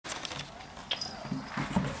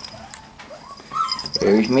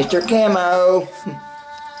Here's Mr. Camo.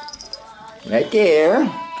 Right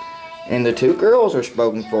there. And the two girls are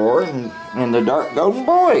spoken for, and the dark golden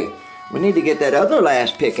boy. We need to get that other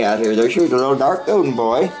last pick out here. There's your little dark golden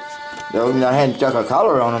boy. Though I hadn't stuck a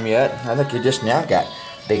collar on him yet. I think you just now got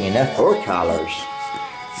big enough for collars.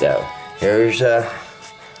 So here's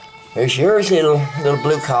yours, little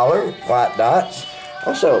blue collar, white dots.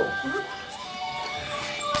 Also,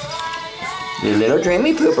 the little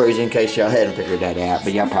Dreamy poopers, in case y'all hadn't figured that out,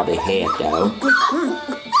 but y'all probably had though.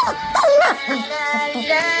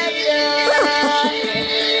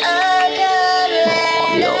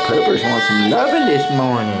 Oh, y'all poopers want some loving this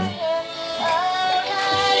morning.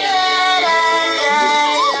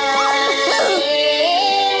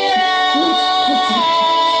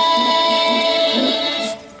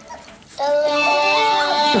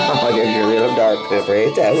 Oh, here's your little dark pooper.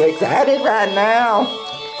 He's so excited right now.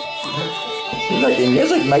 Look, the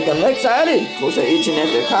music make them excited. Of course, they're itching at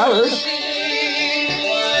their collars.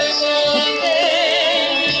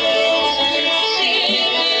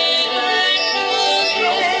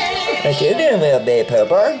 What you doing, little baby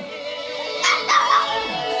pooper?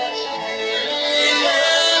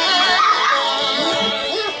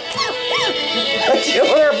 What you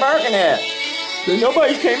were barking at?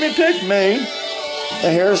 Nobody came and picked me.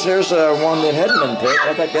 Here's one that hadn't been picked.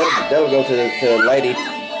 I think that'll go to the lady,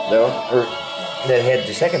 though, or that had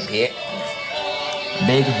the second pick.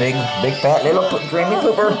 Big fat little Dreamy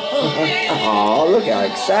pooper. Oh, look how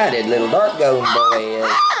excited little dark golden boy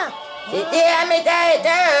is. Yeah, I'm excited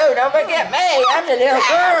too. Don't forget me. I'm the little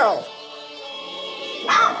girl.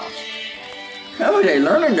 Oh, they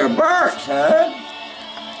learning their barks, huh?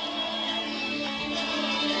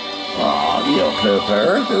 Oh, little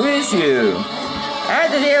pooper, who is you? I'm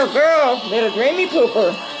the little girl, little Dreamy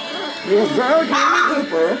pooper. Little girl, Dreamy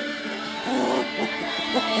pooper.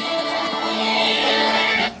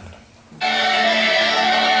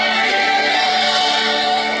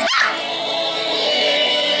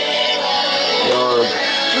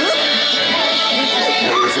 I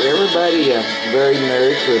wish everybody a very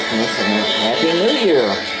Merry Christmas and a Happy New Year.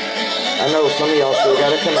 I know some of y'all still got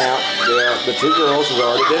to come out. The two girls have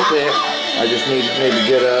already been picked. I just need to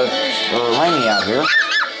get Rainy out here. I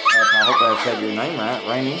hope I said your name right,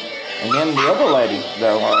 Rainy. And then the other lady,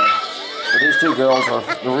 though. These two girls are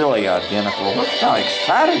really identical. Look how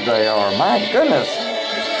excited they are. My goodness.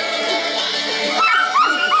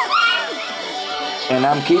 And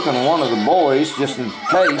I'm keeping one of the boys just in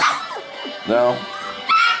case, though.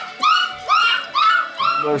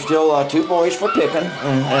 There's still two boys for picking,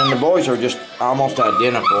 and the boys are just almost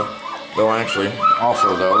identical, though actually,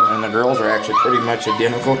 also though, and the girls are actually pretty much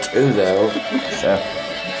identical too, though. So,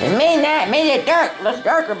 it may not be the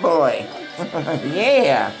darker boy.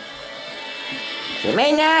 Yeah. It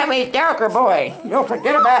may not be the darker boy. Don't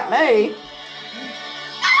forget about me.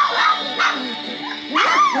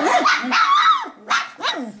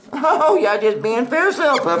 Oh, y'all just being fair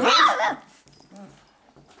self puppies.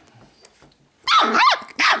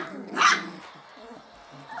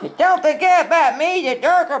 Don't forget about me, the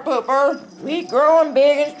darker pooper. We growing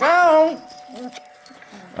big and strong.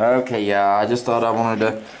 Okay, y'all. I just thought I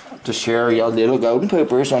wanted to share y'all little golden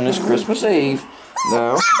poopers on this Christmas Eve.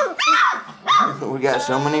 No. We got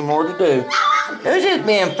so many more to do. Who's just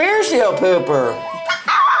being fierce, little pooper?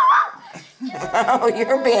 Oh,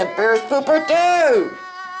 you're being fierce pooper too.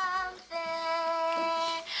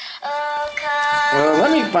 Well,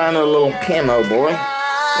 let me find a little camo boy.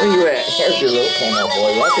 Where you at? Here's your little camo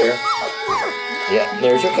boy right there. Yeah,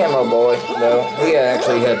 there's your camo boy. No, he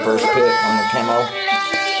actually had first pick on the camo.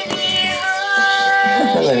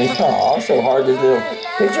 Oh, so hard to do.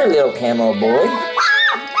 Here's your little camo boy.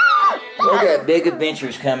 We got big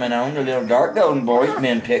adventures coming on. The little dark golden boy's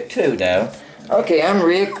been picked too, though. Okay, I'm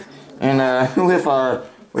Rick, and with our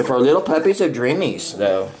little puppies of Dreamies,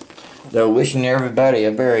 though. Wishing everybody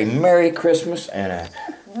a very Merry Christmas and a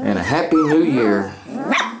Happy New Year.